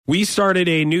We started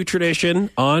a new tradition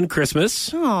on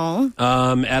Christmas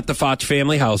at the Foch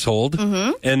family household,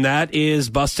 and that is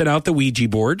busting out the Ouija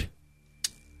board.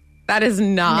 That is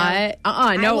not.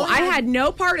 No, I had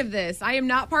no part of this. I am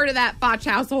not part of that Foch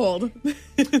household.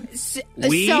 This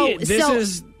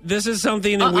is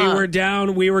something that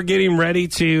we were getting ready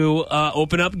to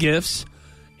open up gifts,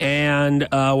 and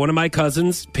one of my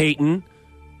cousins, Peyton,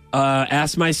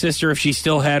 asked my sister if she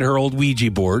still had her old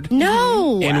Ouija board. No.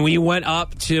 And we went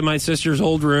up to my sister's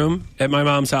old room at my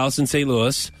mom's house in St.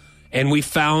 Louis, and we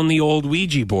found the old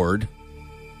Ouija board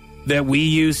that we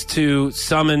used to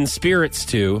summon spirits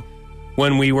to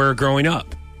when we were growing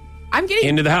up. I'm getting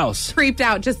into the house. Creeped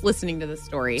out just listening to this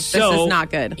story. So, this is not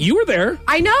good. You were there.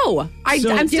 I know.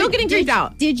 I'm still getting creeped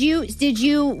out. Did you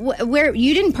where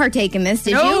you didn't partake in this,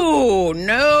 did you?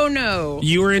 No.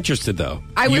 You were interested though.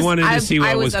 You wanted to see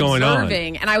what was going on.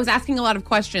 And I was asking a lot of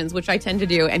questions, which I tend to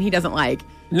do, and he doesn't like.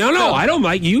 No, I don't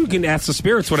like. You can ask the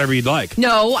spirits whatever you'd like.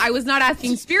 No, I was not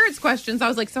asking spirits questions. I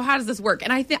was like, so how does this work?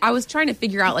 And I was trying to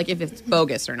figure out like if it's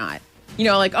bogus or not. You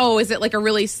know, like, is it like a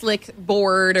really slick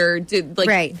board, or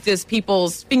does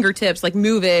people's fingertips like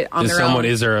move it on their own?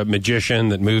 Is there a magician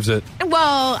that moves it?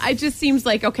 Well, it just seems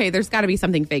like, okay, there's got to be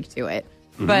something fake to it.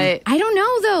 Mm-hmm. But I don't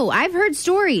know, though. I've heard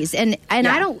stories, and I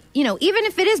don't, even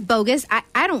if it is bogus,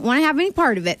 I don't want to have any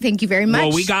part of it. Thank you very much.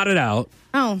 Well, we got it out.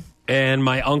 Oh. And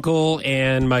my uncle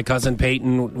and my cousin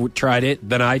Peyton tried it.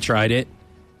 Then I tried it.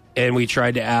 And we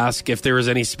tried to ask if there was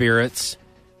any spirits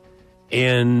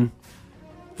in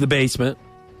the basement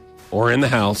or in the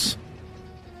house,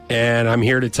 and I'm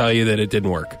here to tell you that it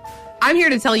didn't work. I'm here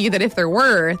to tell you that if there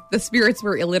were, the spirits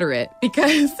were illiterate,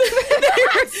 because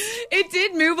it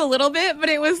did move a little bit, but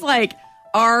it was like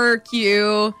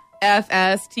RQFST.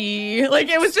 Like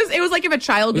it was like if a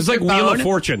child was like Wheel of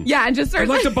Fortune. Yeah, and just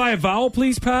started I'd like to buy a vowel,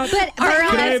 please, Pat. But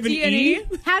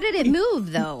RLST. How did it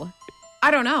move though? I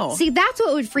don't know. See, that's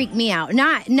what would freak me out.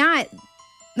 Not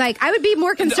like, I would be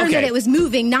more concerned that it was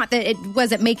moving, not that it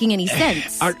wasn't making any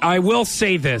sense. I will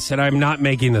say this, and I'm not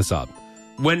making this up.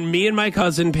 When me and my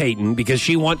cousin Peyton, because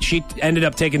she ended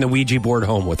up taking the Ouija board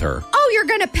home with her. Oh, you're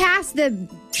going to pass the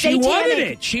She wanted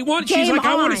it. She's like,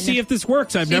 I want to see if this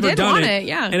works. I've never done it.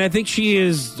 Yeah. And I think she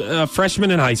is a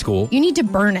freshman in high school. You need to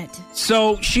burn it.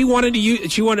 So she wanted to use.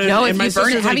 No, if you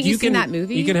burn it, haven't you seen that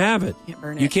movie? You can have it. You can't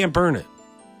burn it. You can't burn it.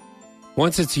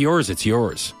 Once it's yours, it's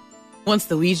yours. Once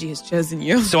the Ouija has chosen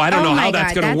you. So I don't know how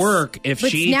that's going to work if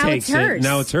she takes it.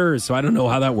 Now it's hers. So I don't know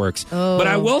how that works. Oh. But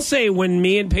I will say, when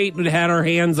me and Peyton had our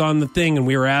hands on the thing and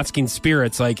we were asking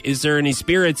spirits, like, is there any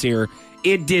spirits here?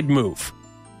 It did move.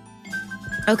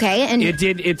 Okay, and it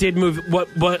did move.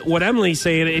 What Emily's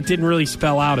saying, it didn't really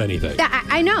spell out anything.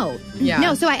 I know. Yeah.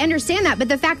 No, so I understand that, but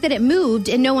the fact that it moved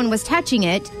and no one was touching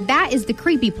it, that is the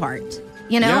creepy part.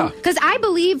 Because I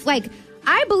believe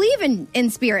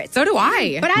in spirits. So do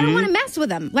I. But I don't want to mess with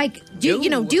them. Like, do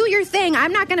your thing.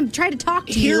 I'm not going to try to talk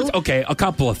to you. Okay, a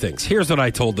couple of things. Here's what I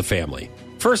told the family.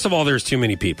 First of all, there's too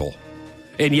many people.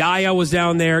 And Yaya was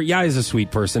down there. Yaya's a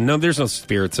sweet person. No, there's no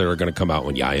spirits that are going to come out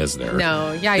when Yaya's there.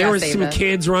 No, Yaya. There was some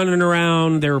kids running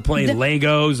around. They were playing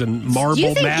Legos and Marble Madness. Do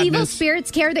you think evil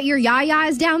spirits care that your Yaya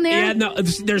is down there? Yeah, no,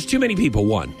 there's too many people,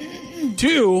 1.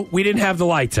 2, we didn't have the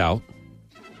lights out.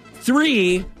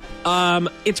 3,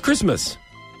 it's Christmas.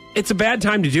 It's a bad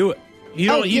time to do it.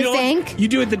 You think? You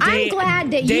do it the day. I'm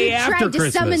glad that you tried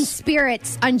to summon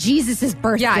spirits on Jesus'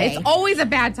 birthday. Yeah, it's always a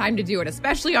bad time to do it,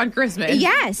 especially on Christmas.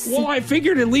 Yes. Well, I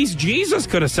figured at least Jesus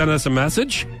could have sent us a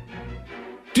message.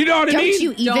 Do you know what I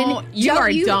mean? You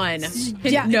are done.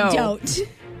 No. Don't.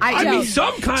 I mean,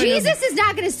 some kind Jesus is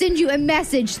not going to send you a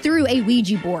message through a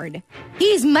Ouija board.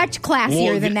 He's much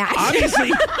classier than that.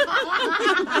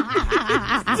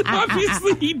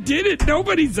 Obviously, he didn't.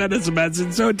 Nobody sent us a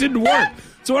message, so it didn't work.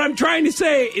 So what I'm trying to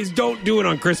say is don't do it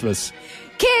on Christmas.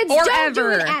 Kids, or don't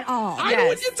ever. do it at all.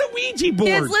 It's a Ouija board.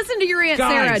 Kids, listen to your Aunt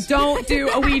Sarah. Don't do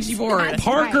a Ouija board.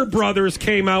 Parker Brothers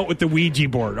came out with the Ouija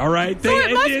board, all right?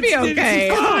 It must be okay.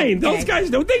 It's fine. Those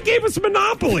guys, they gave us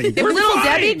Monopoly. If Little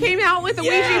Debbie came out with a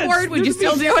Ouija board, would you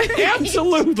still do it?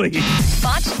 Absolutely.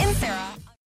 Foch and Sarah.